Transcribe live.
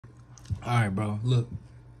Alright, bro. Look,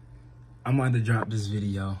 I'm about to drop this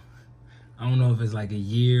video. I don't know if it's like a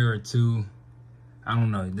year or two. I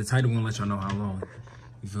don't know. The title won't let y'all know how long.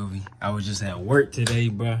 You feel me? I was just at work today,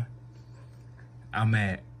 bro. I'm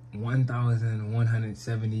at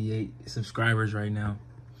 1,178 subscribers right now.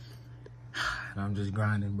 And I'm just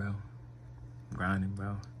grinding, bro.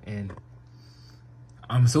 And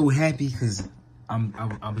I'm so happy because I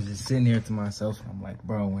was just sitting there to myself. I'm like,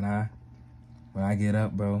 bro, when I get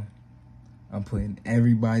up, bro, I'm putting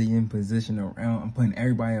everybody in position around. I'm putting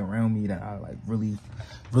everybody around me that I like really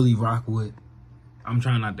rock with. I'm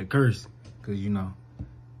trying not to curse because, you know,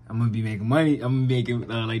 I'm going to be making money. I'm going to be making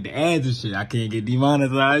like the ads and shit. I can't get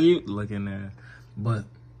demonetized. You looking at, but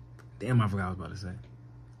damn, I forgot what I was about to say.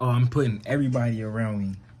 Oh, I'm putting everybody around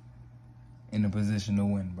me in a position to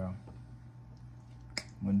win, bro. I'm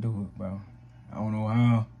going to do it, bro. I don't know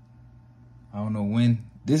how. I don't know when.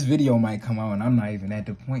 This video might come out and I'm not even at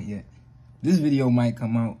the point yet. This video might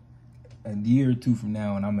come out a year or two from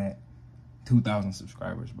now and I'm at 2,000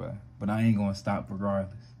 subscribers, bro. But I ain't gonna stop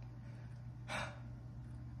regardless.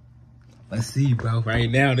 Let's see, bro. Right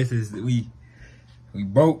now, this is, we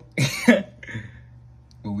broke.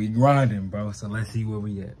 But we grinding, bro. So let's see where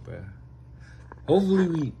we at, bro.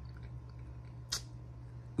 Hopefully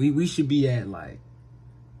we should be at like,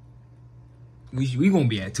 we gonna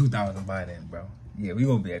be at 2,000 by then, bro. Yeah, we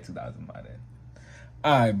gonna be at 2,000 by then.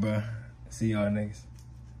 All right, bro. See y'all next.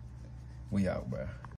 We out, bro.